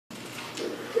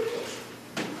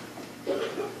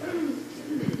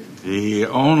The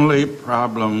only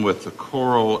problem with the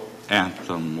choral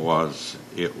anthem was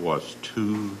it was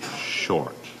too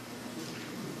short.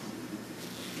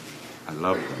 I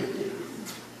love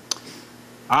that.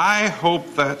 I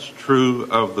hope that's true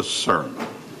of the sermon.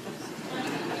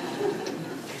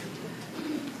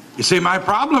 You see, my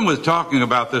problem with talking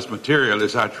about this material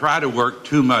is I try to work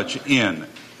too much in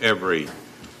every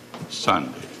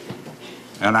Sunday.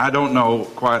 And I don't know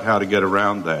quite how to get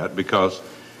around that, because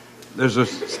there's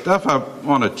stuff I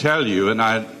want to tell you, and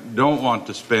I don't want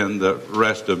to spend the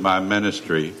rest of my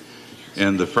ministry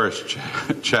in the first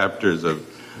chapters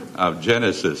of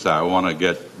Genesis. I want to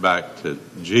get back to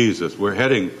Jesus. We're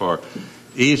heading for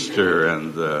Easter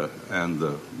and the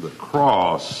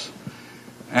cross.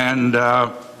 And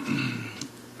the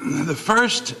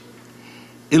first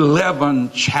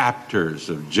 11 chapters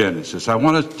of Genesis, I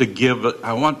want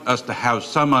us to have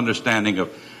some understanding of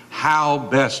how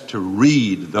best to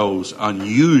read those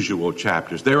unusual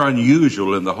chapters. They're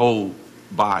unusual in the whole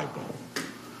Bible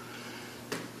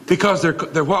because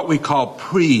they're what we call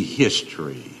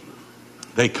prehistory.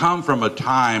 They come from a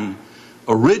time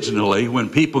originally when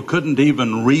people couldn't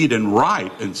even read and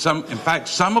write. And in fact,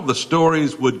 some of the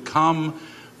stories would come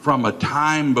from a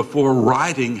time before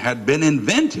writing had been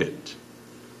invented.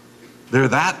 They're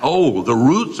that old. The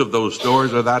roots of those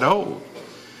stories are that old.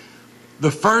 The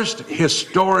first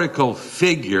historical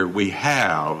figure we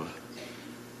have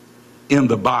in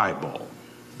the Bible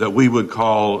that we would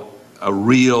call a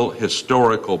real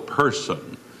historical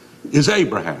person is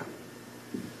Abraham.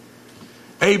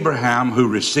 Abraham, who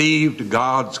received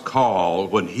God's call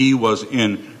when he was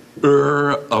in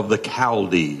Ur of the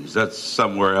Chaldees. That's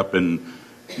somewhere up in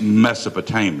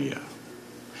Mesopotamia.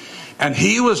 And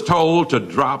he was told to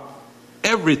drop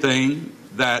everything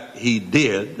that he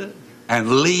did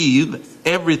and leave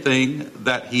everything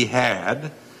that he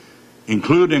had,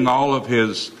 including all of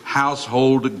his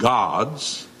household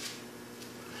gods,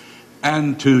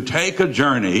 and to take a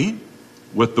journey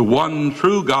with the one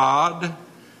true God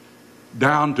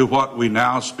down to what we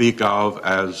now speak of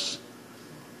as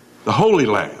the Holy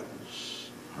Lands,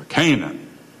 or Canaan,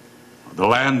 or the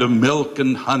land of milk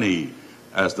and honey,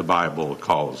 as the Bible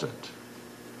calls it.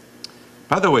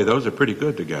 By the way, those are pretty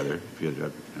good together, if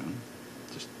you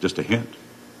just a hint.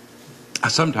 I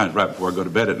sometimes, right before I go to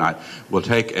bed at night, will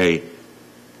take a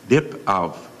dip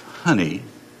of honey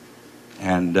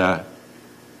and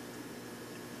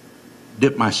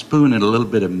dip my spoon in a little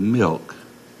bit of milk.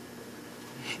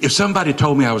 If somebody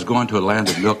told me I was going to a land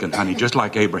of milk and honey, just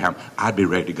like Abraham, I'd be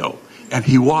ready to go. And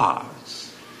he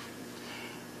was.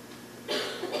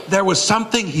 There was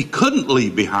something he couldn't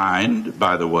leave behind,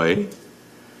 by the way,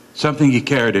 something he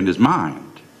carried in his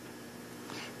mind.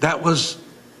 That was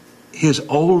his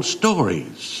old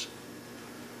stories.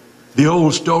 The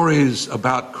old stories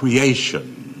about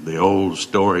creation. The old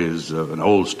stories of an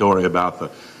old story about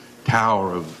the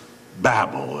Tower of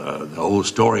Babel. The old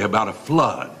story about a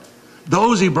flood.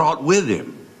 Those he brought with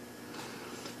him.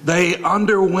 They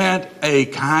underwent a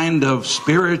kind of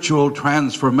spiritual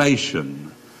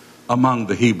transformation among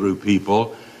the Hebrew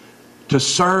people to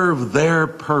serve their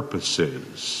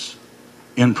purposes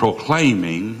in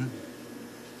proclaiming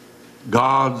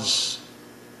God's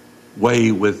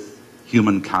way with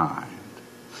humankind.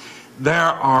 There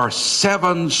are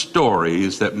 7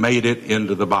 stories that made it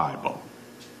into the Bible.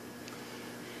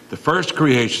 The first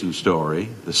creation story,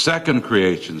 the second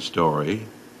creation story,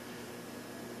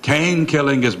 Cain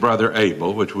killing his brother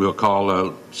Abel, which we'll call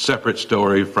a separate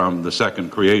story from the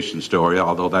second creation story,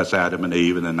 although that's Adam and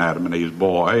Eve and then Adam and Eve's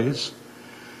boys.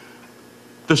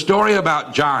 The story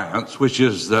about giants, which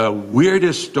is the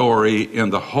weirdest story in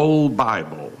the whole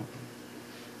Bible.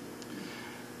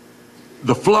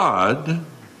 The flood,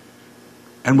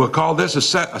 and we'll call this a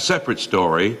separate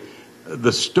story,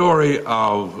 the story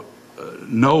of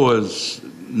Noah's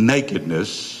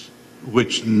nakedness,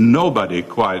 which nobody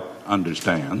quite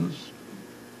understands.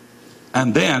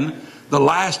 And then the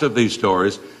last of these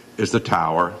stories is the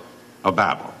Tower of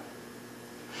Babel.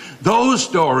 Those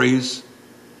stories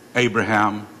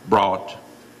Abraham brought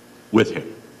with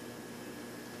him.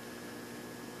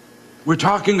 We're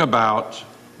talking about,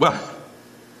 well,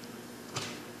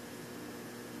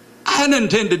 I hadn't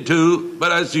intended to,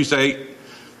 but as you say,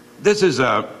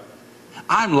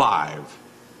 I'm live.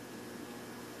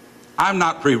 I'm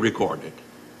not pre-recorded.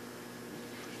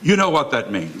 You know what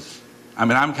that means. I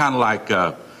mean, I'm kind of like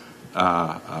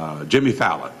Jimmy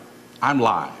Fallon. I'm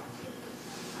live.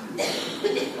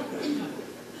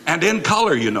 And in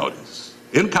color, you notice.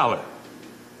 In color.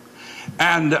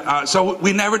 And so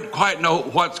we never quite know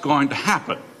what's going to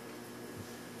happen.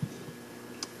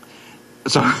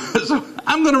 So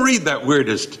I'm going to read that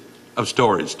weirdest of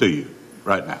stories to you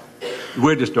right now.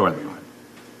 We're just storing them.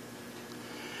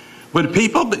 When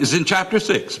people, it's in chapter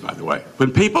 6, by the way,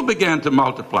 when people began to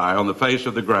multiply on the face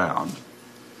of the ground,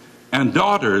 and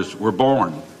daughters were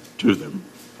born to them,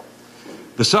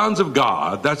 the sons of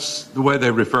God, that's the way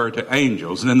they refer to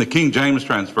angels, and in the King James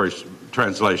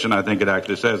translation, I think it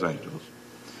actually says angels.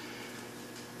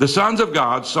 The sons of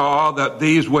God saw that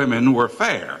these women were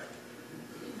fair.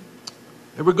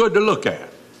 They were good to look at.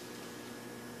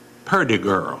 Purdy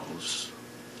girls,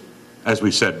 as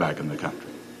we said back in the country.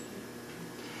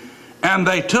 And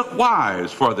they took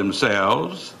wives for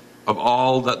themselves of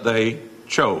all that they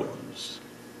chose.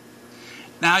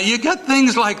 Now, you get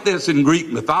things like this in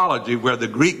Greek mythology where the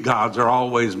Greek gods are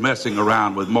always messing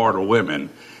around with mortal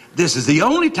women. This is the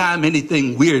only time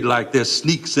anything weird like this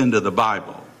sneaks into the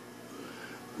Bible,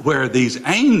 where these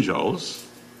angels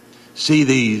see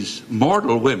these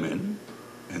mortal women,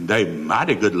 and they're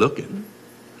mighty good looking,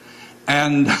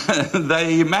 and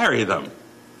they marry them.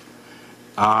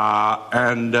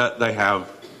 And they have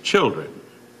children.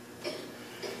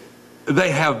 They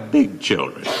have big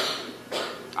children.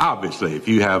 Obviously, if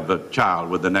you have a child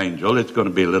with an angel, it's going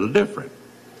to be a little different.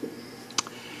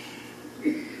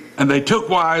 And they took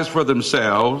wives for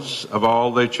themselves of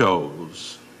all they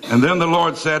chose. And then the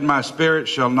Lord said, my spirit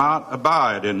shall not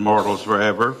abide in mortals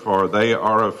forever, for they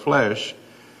are of flesh.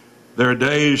 Their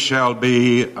days shall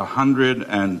be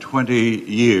 120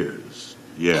 years.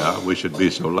 Yeah, we should be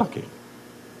so lucky.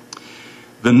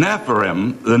 The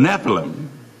Nephilim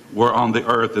were on the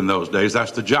earth in those days.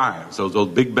 That's the giants. Those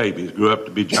big babies grew up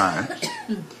to be giants.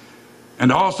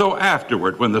 And also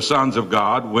afterward, when the sons of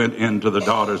God went into the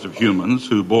daughters of humans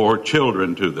who bore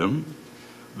children to them,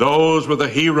 those were the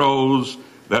heroes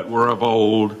that were of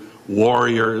old,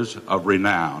 warriors of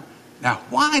renown. Now,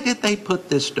 why did they put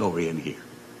this story in here?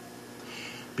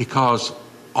 Because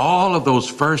all of those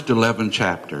first 11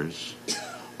 chapters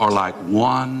are like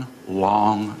one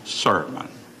long sermon.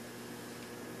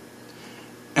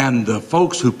 And the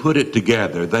folks who put it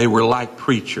together, they were like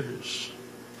preachers.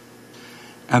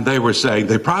 And they were saying,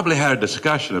 they probably had a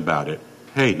discussion about it.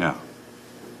 Hey, now,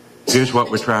 here's what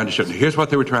we're trying to show. Here's what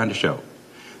they were trying to show.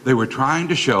 They were trying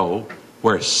to show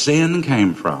where sin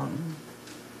came from.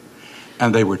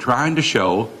 And they were trying to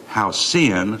show how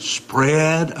sin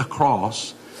spread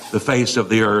across the face of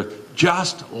the earth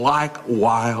just like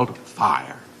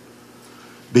wildfire.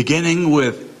 Beginning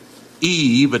with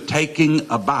Eve taking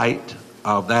a bite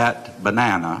of that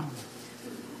banana.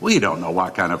 We don't know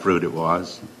what kind of fruit it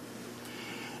was.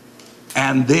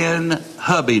 And then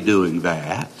hubby doing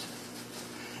that.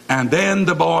 And then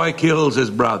the boy kills his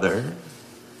brother.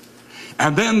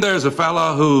 And then there's a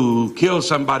fellow who kills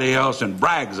somebody else and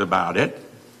brags about it.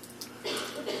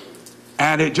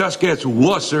 And it just gets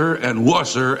worser and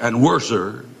worser and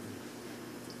worser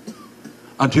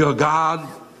until God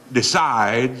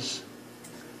decides,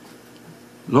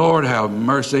 Lord have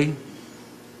mercy.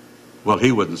 Well,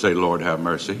 he wouldn't say, Lord have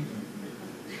mercy.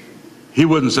 He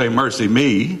wouldn't say, mercy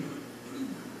me.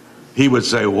 He would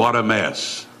say, what a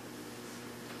mess.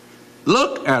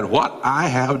 Look at what I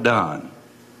have done.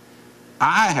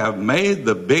 I have made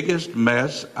the biggest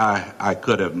mess I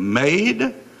could have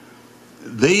made.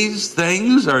 These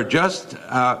things are just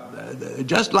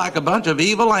like a bunch of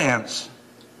evil ants.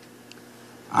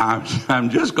 I'm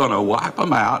just going to wipe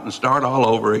them out and start all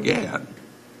over again.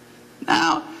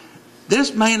 Now,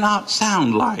 this may not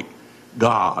sound like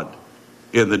God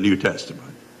in the New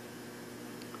Testament.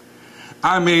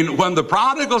 I mean, when the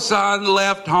prodigal son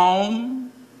left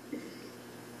home,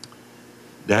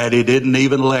 Daddy didn't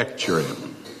even lecture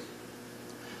him.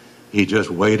 He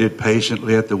just waited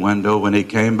patiently at the window when he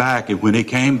came back. And when he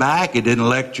came back, he didn't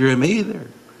lecture him either.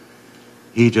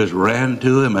 He just ran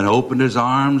to him and opened his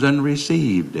arms and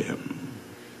received him.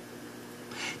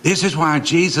 This is why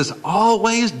Jesus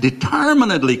always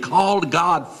determinedly called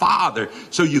God Father,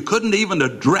 so you couldn't even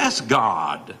address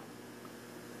God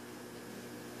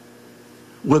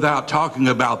without talking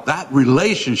about that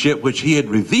relationship which he had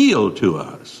revealed to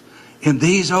us. In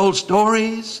these old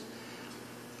stories,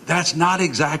 that's not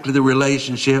exactly the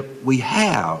relationship we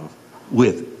have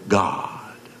with God.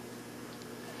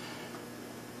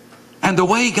 And the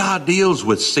way God deals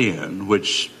with sin,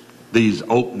 which these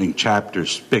opening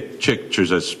chapters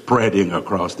pictures are spreading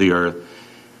across the earth,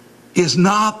 is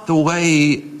not the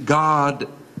way God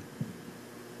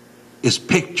is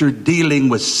pictured dealing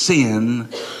with sin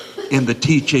in the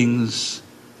teachings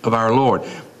of our Lord.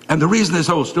 And the reason this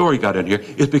whole story got in here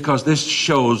is because this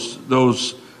shows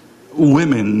those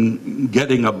women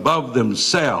getting above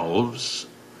themselves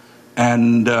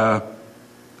and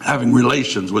having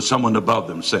relations with someone above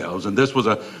themselves. And this was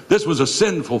a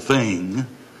sinful thing.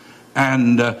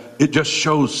 And it just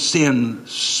shows sin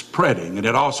spreading. And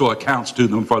it also accounts to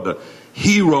them for the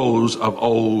heroes of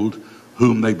old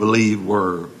whom they believe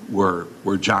were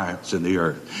giants in the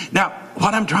earth. Now,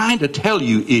 what I'm trying to tell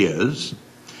you is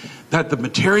that the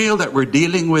material that we're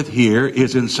dealing with here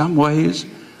is in some ways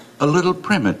a little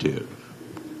primitive.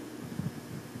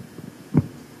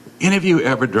 Any of you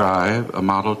ever drive a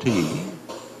Model T?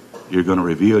 You're going to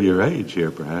reveal your age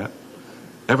here, perhaps.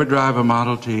 Ever drive a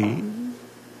Model T?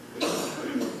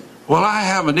 Well, I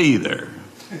haven't either.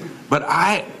 But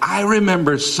I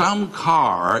remember some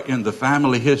car in the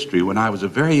family history when I was a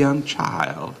very young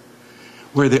child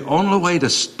where the only way to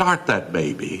start that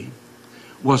baby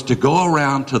was to go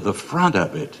around to the front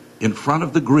of it, in front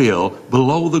of the grill,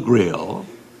 below the grill,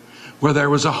 where there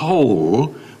was a hole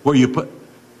where you put...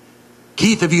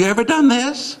 Keith, have you ever done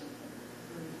this?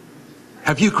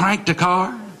 Have you cranked a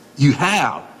car? You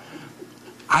have.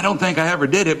 I don't think I ever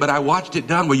did it, but I watched it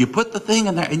done where you put the thing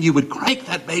in there and you would crank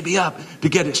that baby up to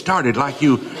get it started, like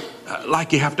you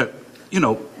have to,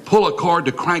 pull a cord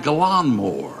to crank a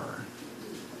lawnmower.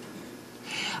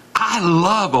 I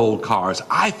love old cars.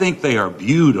 I think they are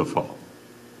beautiful.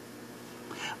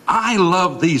 I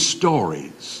love these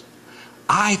stories.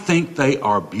 I think they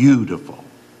are beautiful.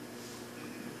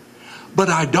 But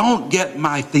I don't get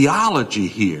my theology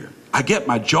here. I get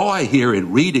my joy here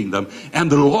in reading them.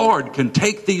 And the Lord can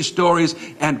take these stories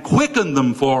and quicken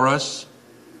them for us,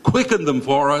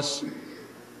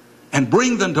 and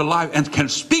bring them to life, and can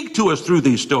speak to us through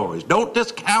these stories. Don't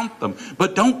discount them,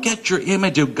 but don't get your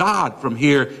image of God from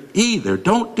here either.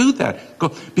 Don't do that.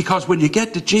 Because when you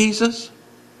get to Jesus,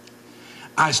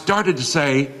 I started to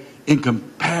say, in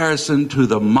comparison to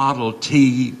the Model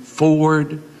T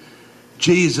Ford,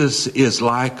 Jesus is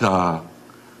like a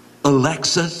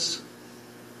Lexus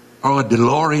or a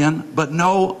DeLorean. But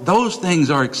no, those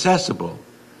things are accessible.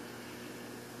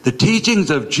 The teachings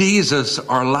of Jesus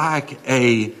are like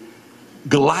a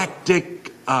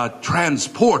galactic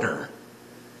transporter.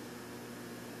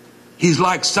 He's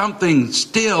like something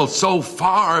still so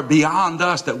far beyond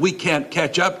us that we can't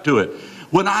catch up to it.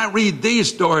 When I read these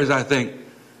stories, I think,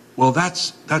 well,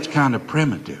 that's kind of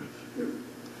primitive.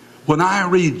 When I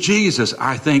read Jesus,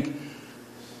 I think,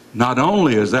 not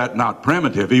only is that not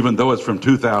primitive, even though it's from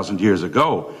 2,000 years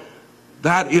ago,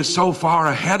 that is so far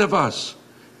ahead of us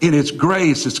in its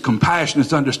grace, its compassion,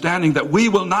 its understanding that we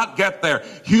will not get there.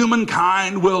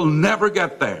 Humankind will never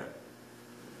get there.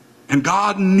 And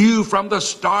God knew from the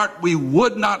start we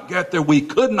would not get there. We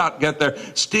could not get there.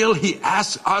 Still, He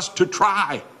asks us to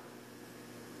try.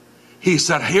 He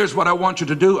said, here's what I want you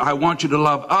to do. I want you to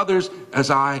love others as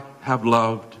I have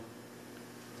loved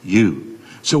you.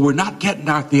 So we're not getting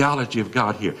our theology of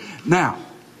God here. Now,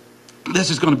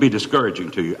 this is going to be discouraging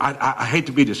to you. I hate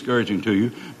to be discouraging to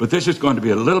you, but this is going to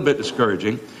be a little bit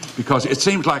discouraging because it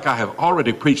seems like I have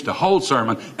already preached a whole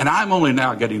sermon and I'm only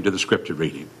now getting to the scripture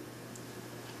reading.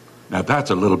 Now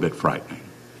that's a little bit frightening.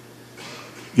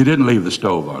 You didn't leave the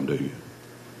stove on, do you?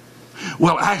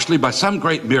 Well, actually, by some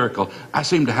great miracle, I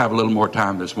seem to have a little more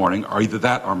time this morning, or either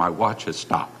that or my watch has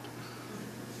stopped.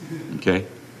 Okay?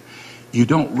 You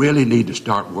don't really need to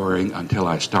start worrying until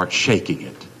I start shaking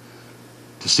it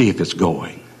to see if it's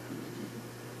going.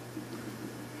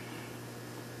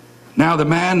 Now the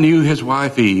man knew his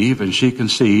wife Eve, and she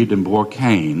conceived and bore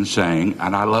Cain, saying,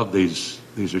 and I love these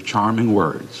are charming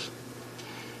words,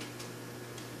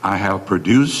 I have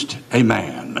produced a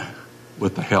man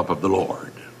with the help of the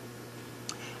Lord.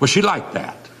 Well, she liked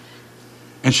that.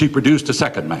 And she produced a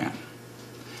second man.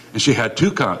 And she had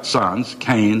two sons,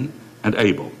 Cain and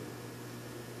Abel.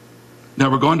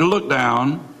 Now we're going to look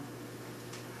down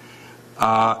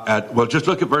just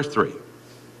look at verse 3.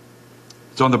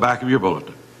 It's on the back of your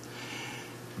bulletin.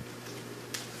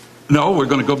 No, we're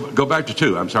going to go back to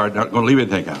 2. I'm sorry, not going to leave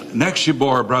anything out. Next she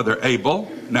bore her brother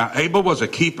Abel. Now Abel was a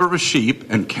keeper of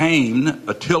sheep and Cain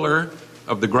a tiller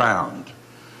of the ground.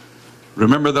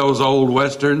 Remember those old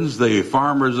westerns, the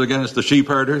farmers against the sheep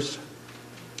herders?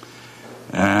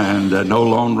 And no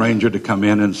Lone Ranger to come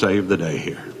in and save the day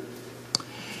here.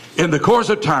 In the course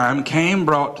of time, Cain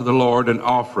brought to the Lord an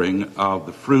offering of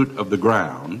the fruit of the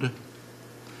ground,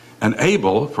 and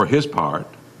Abel, for his part,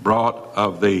 brought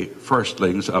of the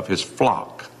firstlings of his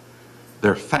flock,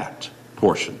 their fat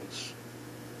portions.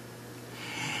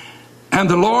 And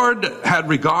the Lord had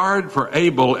regard for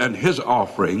Abel and his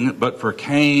offering, but for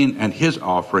Cain and his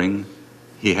offering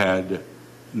he had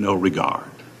no regard.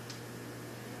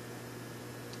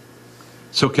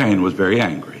 So Cain was very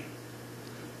angry,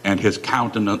 and his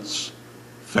countenance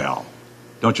fell.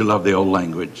 Don't you love the old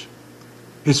language?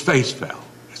 His face fell.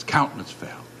 His countenance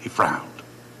fell. He frowned.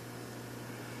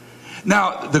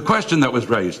 Now, the question that was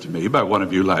raised to me by one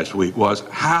of you last week was,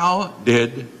 how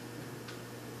did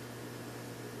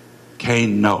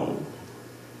Cain know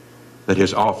that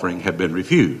his offering had been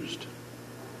refused?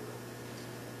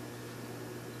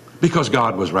 Because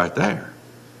God was right there.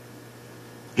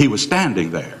 He was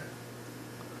standing there.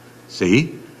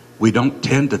 See, we don't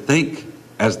tend to think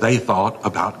as they thought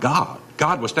about God.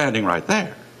 God was standing right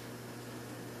there.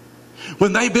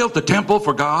 When they built the temple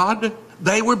for God,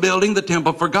 they were building the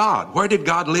temple for God. Where did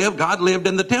God live? God lived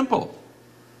in the temple.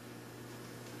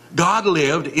 God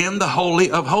lived in the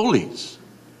Holy of Holies.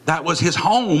 That was his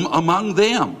home among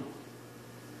them.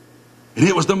 And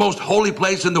it was the most holy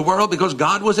place in the world because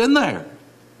God was in there.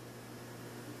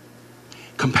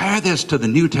 Compare this to the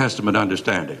New Testament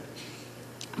understanding.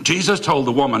 Jesus told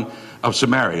the woman of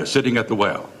Samaria sitting at the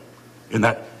well, in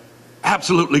that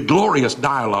absolutely glorious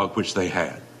dialogue which they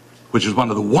had, which is one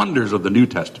of the wonders of the New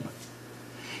Testament.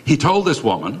 He told this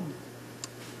woman,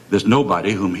 this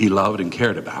nobody whom he loved and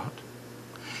cared about,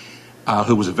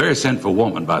 who was a very sinful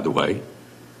woman, by the way,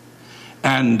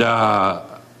 and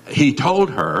he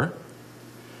told her,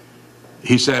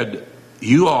 he said,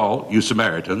 you all, you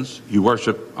Samaritans, you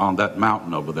worship on that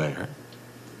mountain over there.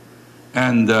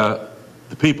 And the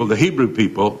people, the Hebrew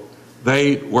people,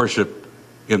 they worship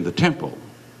in the temple.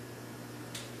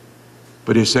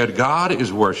 But he said, God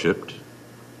is worshiped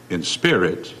in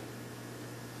spirit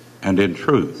and in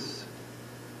truth.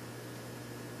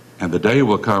 And the day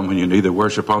will come when you neither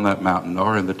worship on that mountain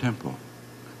nor in the temple.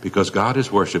 Because God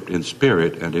is worshiped in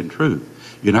spirit and in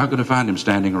truth. You're not going to find him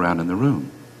standing around in the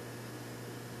room.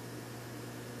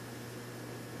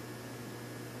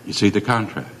 You see the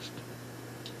contrast.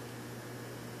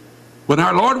 When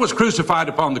our Lord was crucified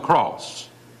upon the cross,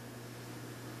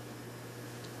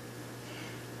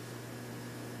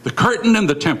 the curtain in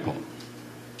the temple,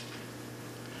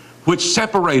 which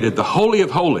separated the Holy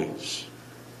of Holies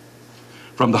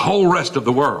from the whole rest of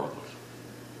the world,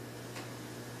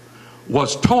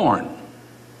 was torn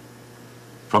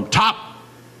from top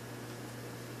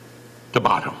to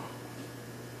bottom,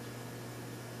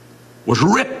 was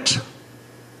ripped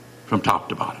from top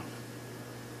to bottom.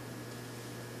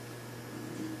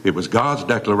 It was God's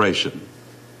declaration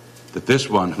that this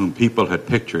one whom people had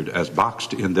pictured as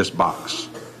boxed in this box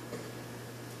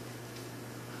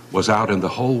was out in the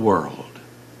whole world.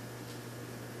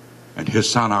 And his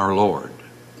Son, our Lord,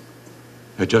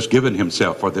 had just given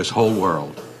himself for this whole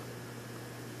world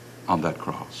on that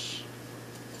cross.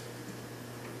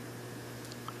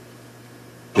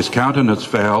 His countenance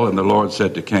fell, and the Lord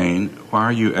said to Cain, why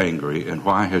are you angry, and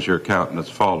why has your countenance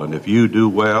fallen? If you do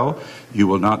well,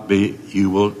 will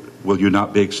you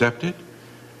not be accepted?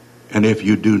 And if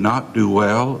you do not do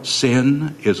well,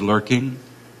 sin is lurking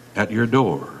at your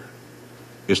door.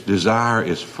 Its desire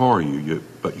is for you,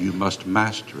 but you must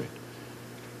master it.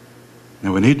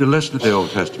 Now, we need to listen to the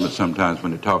Old Testament sometimes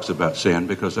when it talks about sin,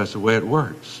 because that's the way it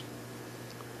works.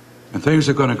 And things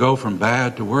are going to go from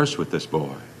bad to worse with this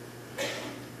boy.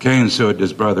 Cain said to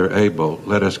his brother Abel,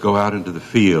 let us go out into the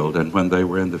field. And when they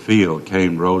were in the field,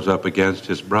 Cain rose up against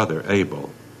his brother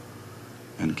Abel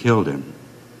and killed him.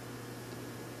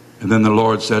 And then the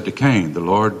Lord said to Cain, the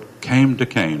Lord came to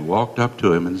Cain, walked up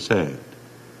to him and said,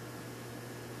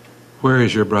 where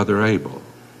is your brother Abel?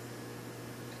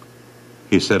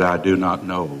 He said, I do not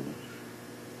know.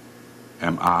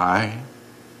 Am I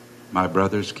my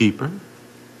brother's keeper?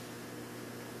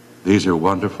 These are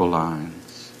wonderful lines.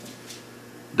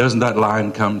 Doesn't that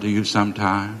line come to you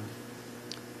sometime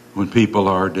when people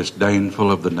are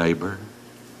disdainful of the neighbor?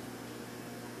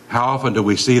 How often do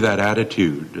we see that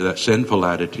attitude, that sinful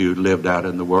attitude lived out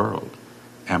in the world?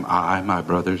 Am I my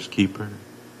brother's keeper?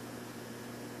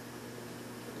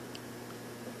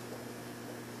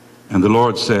 And the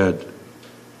Lord said,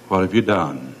 what have you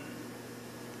done?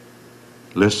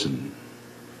 Listen,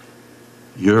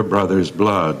 your brother's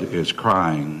blood is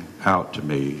crying out to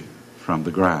me from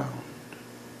the ground.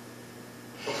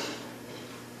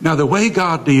 Now, the way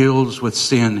God deals with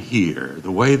sin here,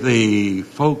 the way the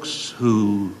folks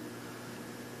who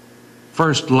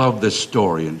first loved this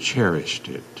story and cherished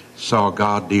it saw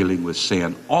God dealing with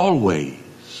sin, always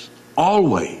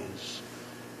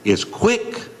is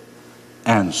quick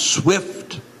and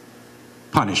swift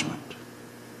punishment.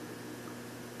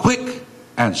 Quick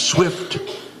and swift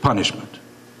punishment.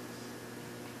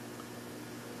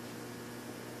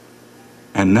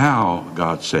 And now,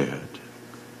 God said,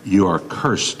 you are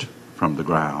cursed from the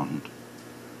ground,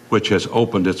 which has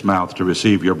opened its mouth to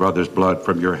receive your brother's blood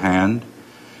from your hand.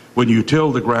 When you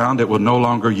till the ground, it will no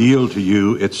longer yield to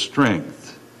you its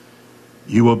strength.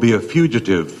 You will be a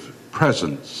fugitive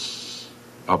presence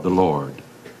of the Lord.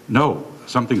 No,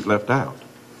 something's left out.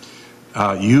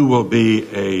 you will be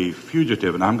a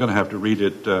fugitive. And I'm going to have to read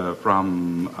it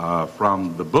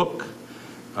from the book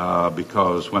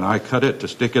because when I cut it to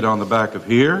stick it on the back of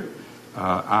here,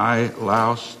 I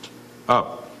loused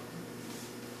up.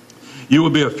 You will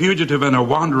be a fugitive and a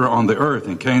wanderer on the earth.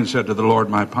 And Cain said to the Lord,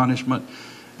 my punishment,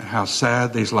 and how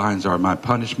sad these lines are, my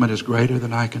punishment is greater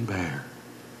than I can bear.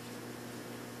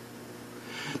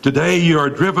 Today you are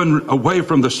driven away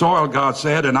from the soil, God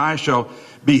said, and I shall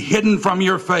be hidden from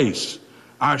your face.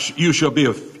 I shall be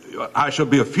a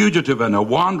fugitive and a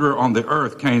wanderer on the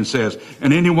earth, Cain says,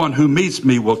 and anyone who meets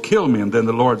me will kill me. And then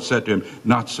the Lord said to him,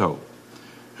 not so.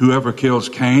 Whoever kills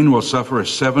Cain will suffer a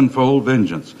sevenfold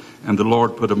vengeance. And the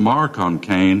Lord put a mark on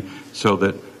Cain so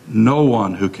that no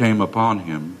one who came upon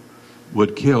him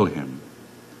would kill him.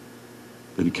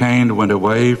 Then Cain went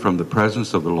away from the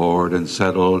presence of the Lord and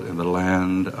settled in the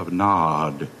land of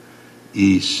Nod,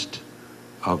 east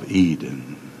of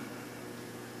Eden.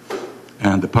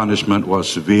 And the punishment was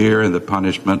severe, and the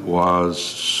punishment was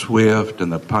swift,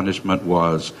 and the punishment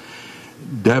was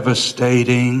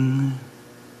devastating.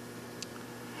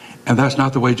 And that's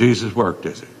not the way Jesus worked,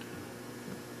 is it?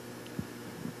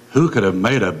 Who could have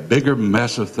made a bigger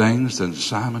mess of things than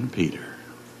Simon Peter?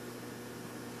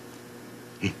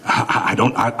 I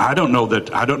don't know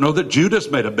that Judas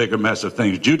made a bigger mess of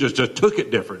things. Judas just took it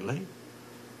differently.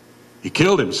 He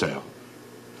killed himself.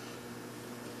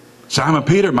 Simon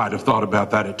Peter might have thought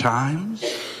about that at times.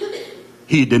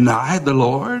 He denied the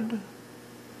Lord.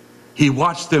 He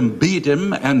watched them beat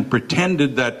him and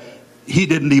pretended that he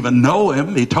didn't even know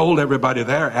him. He told everybody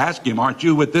there, ask him, aren't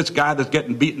you with this guy that's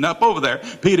getting beaten up over there?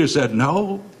 Peter said,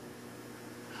 no.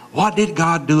 What did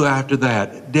God do after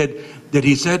that? Did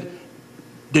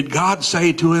God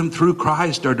say to him through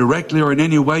Christ or directly or in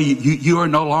any way, you are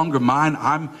no longer mine.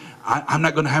 I'm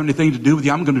not going to have anything to do with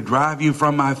you. I'm going to drive you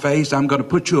from my face. I'm going to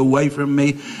put you away from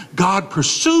me. God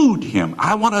pursued him.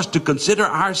 I want us to consider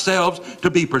ourselves to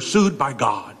be pursued by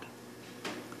God.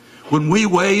 When we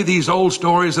weigh these old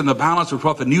stories in the balance with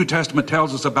what the New Testament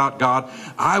tells us about God,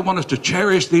 I want us to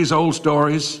cherish these old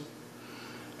stories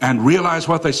and realize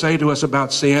what they say to us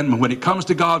about sin. And when it comes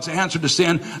to God's answer to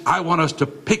sin, I want us to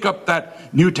pick up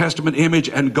that New Testament image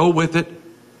and go with it.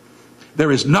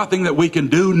 There is nothing that we can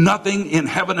do, nothing in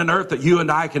heaven and earth that you and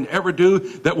I can ever do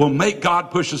that will make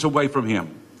God push us away from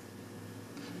him.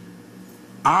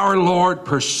 Our Lord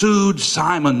pursued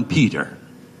Simon Peter,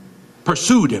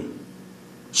 pursued him,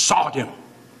 sought him,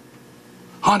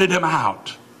 hunted him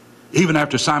out. Even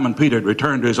after Simon Peter had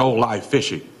returned to his old life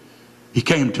fishing, he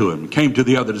came to him, came to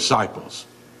the other disciples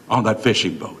on that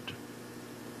fishing boat.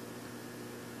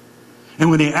 And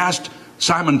when he asked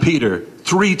Simon Peter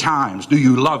 3 times, do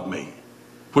you love me?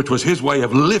 Which was his way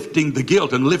of lifting the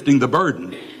guilt and lifting the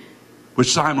burden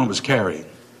which Simon was carrying.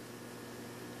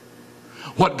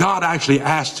 What God actually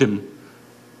asked him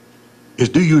is,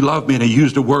 do you love me? And he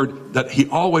used a word that he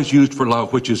always used for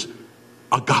love, which is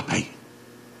agape.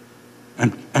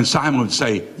 And Simon would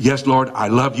say, yes, Lord, I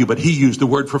love you. But he used the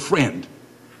word for friend,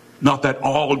 not that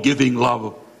all-giving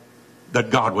love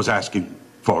that God was asking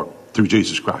for through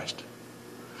Jesus Christ.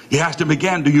 He asked him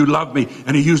again, do you love me?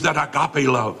 And he used that agape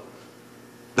love,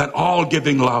 that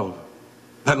all-giving love,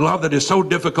 that love that is so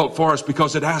difficult for us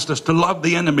because it asked us to love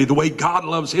the enemy the way God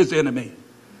loves his enemy.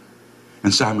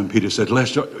 And Simon Peter said,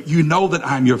 you know that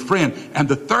I'm your friend. And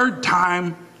the 3rd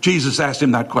time Jesus asked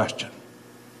him that question.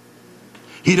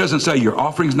 He doesn't say, your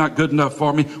offering's not good enough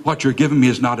for me. What you're giving me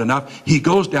is not enough. He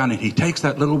goes down and he takes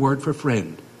that little word for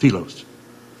friend, philos.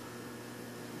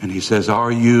 And he says,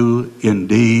 are you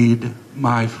indeed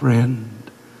my friend?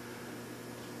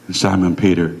 And Simon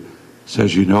Peter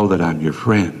says, you know that I'm your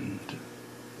friend.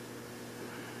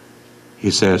 He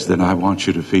says, then I want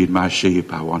you to feed my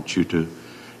sheep. I want you to...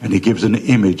 And he gives an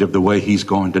image of the way he's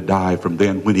going to die from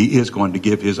then, when he is going to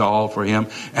give his all for him.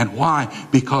 And why?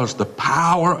 Because the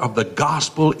power of the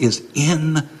gospel is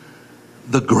in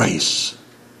the grace.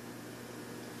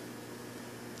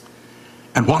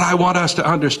 And what I want us to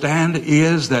understand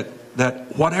is that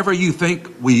whatever you think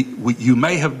you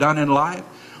may have done in life,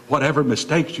 whatever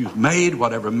mistakes you've made,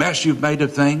 whatever mess you've made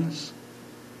of things,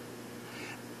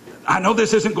 I know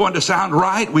this isn't going to sound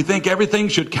right. We think everything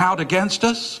should count against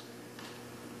us.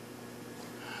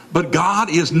 But God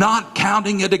is not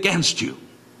counting it against you.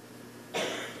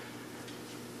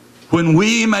 When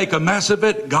we make a mess of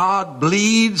it, God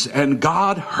bleeds and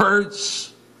God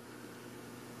hurts.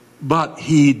 But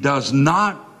he does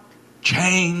not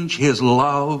change his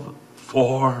love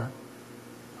for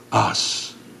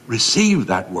us. Receive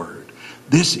that word.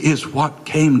 This is what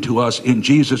came to us in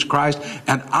Jesus Christ.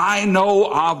 And I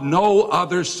know of no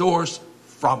other source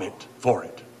for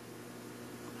it.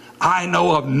 I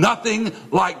know of nothing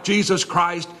like Jesus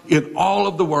Christ in all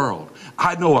of the world.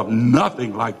 I know of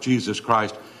nothing like Jesus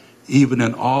Christ even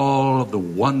in all of the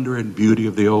wonder and beauty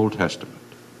of the Old Testament.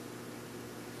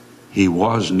 He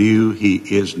was new. He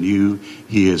is new.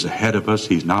 He is ahead of us.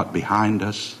 He's not behind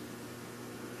us.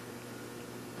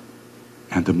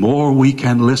 And the more we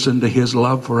can listen to his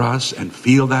love for us and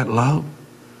feel that love,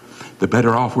 the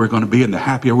better off we're going to be and the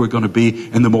happier we're going to be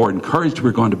and the more encouraged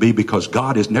we're going to be, because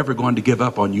God is never going to give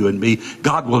up on you and me.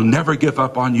 God will never give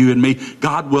up on you and me.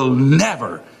 God will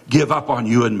never give up on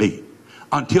you and me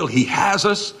until he has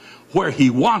us where he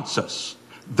wants us.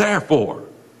 Therefore,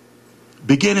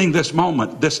 beginning this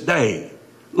moment, this day,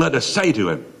 let us say to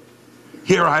him,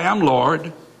 here I am,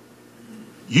 Lord.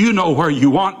 You know where you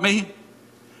want me.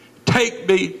 Take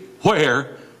me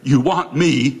where you want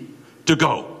me to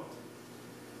go.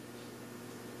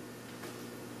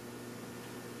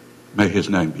 May his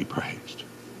name be praised.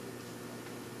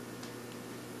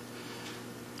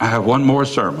 I have one more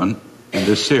sermon in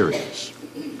this series.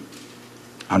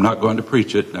 I'm not going to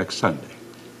preach it next Sunday.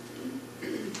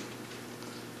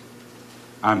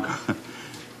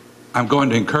 I'm going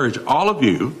to encourage all of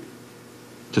you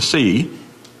to see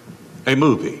a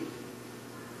movie.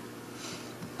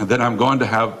 And then I'm going to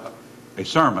have a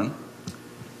sermon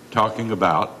talking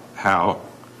about how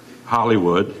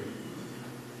Hollywood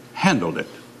handled it.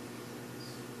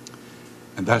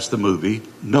 And that's the movie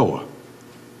Noah.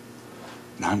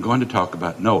 Now I'm going to talk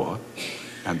about Noah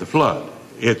and the flood.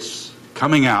 It's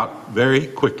coming out very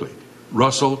quickly.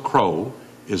 Russell Crowe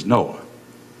is Noah.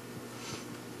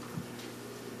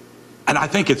 And I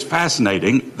think it's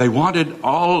fascinating. They wanted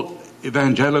all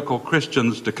evangelical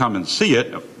Christians to come and see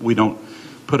it. We don't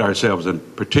put ourselves in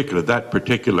that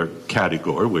particular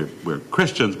category. We're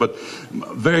Christians, but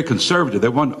very conservative. They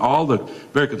want all the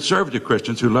very conservative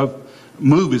Christians who love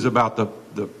movies about the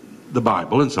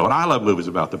Bible and so on. I love movies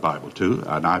about the Bible too,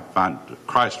 and I find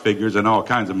Christ figures in all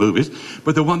kinds of movies,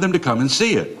 but they want them to come and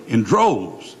see it in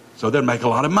droves so they'll make a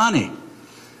lot of money.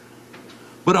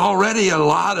 But already a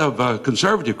lot of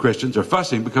conservative Christians are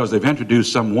fussing because they've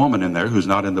introduced some woman in there who's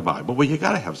not in the Bible. Well, you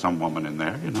got to have some woman in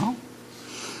there, you know.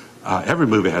 Every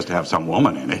movie has to have some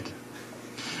woman in it,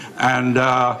 and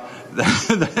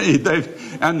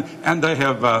they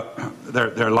have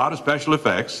there are a lot of special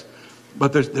effects,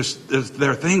 but there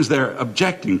are things they're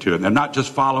objecting to, and they're not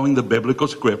just following the biblical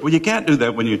script. Well, you can't do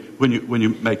that when you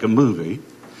make a movie.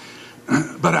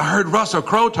 But I heard Russell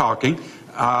Crowe talking,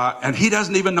 and he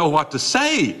doesn't even know what to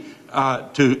say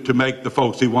to make the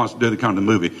folks he wants to do the kind of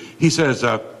movie. He says,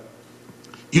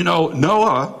 you know,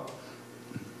 Noah's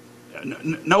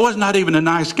not even a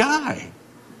nice guy.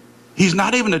 He's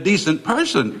not even a decent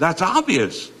person. That's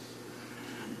obvious.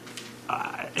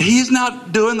 He's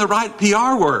not doing the right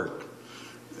PR work,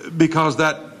 because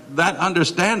that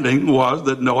understanding was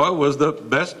that Noah was the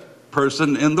best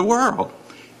person in the world.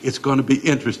 It's going to be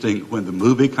interesting when the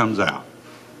movie comes out.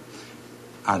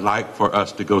 I'd like for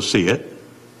us to go see it.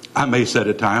 I may set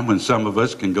a time when some of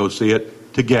us can go see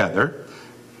it together.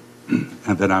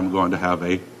 And then I'm going to have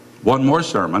one more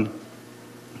sermon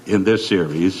in this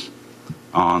series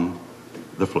on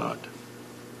the flood.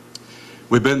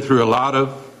 We've been through a lot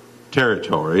of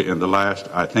territory in the last,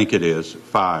 I think it is,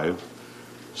 5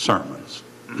 sermons.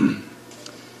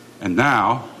 And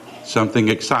now something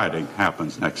exciting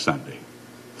happens next Sunday.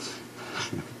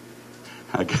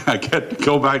 I get to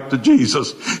go back to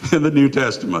Jesus in the New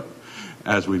Testament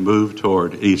as we move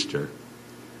toward Easter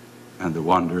and the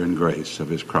wonder and grace of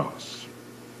his cross.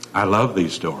 I love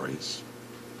these stories.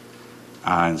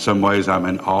 In some ways, I'm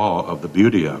in awe of the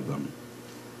beauty of them.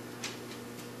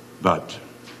 But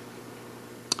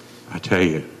I tell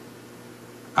you,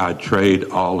 I'd trade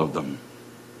all of them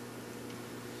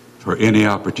for any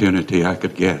opportunity I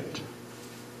could get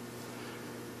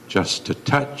just to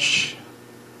touch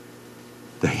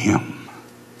the hem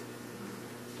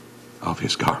of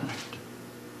his garment.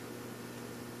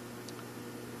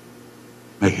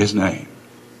 May his name,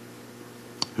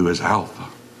 who is Alpha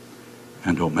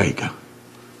and Omega,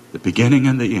 the beginning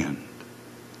and the end,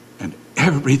 and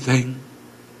everything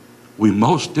we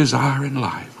most desire in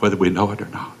life, whether we know it or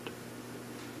not,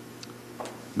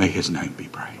 may his name be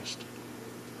praised.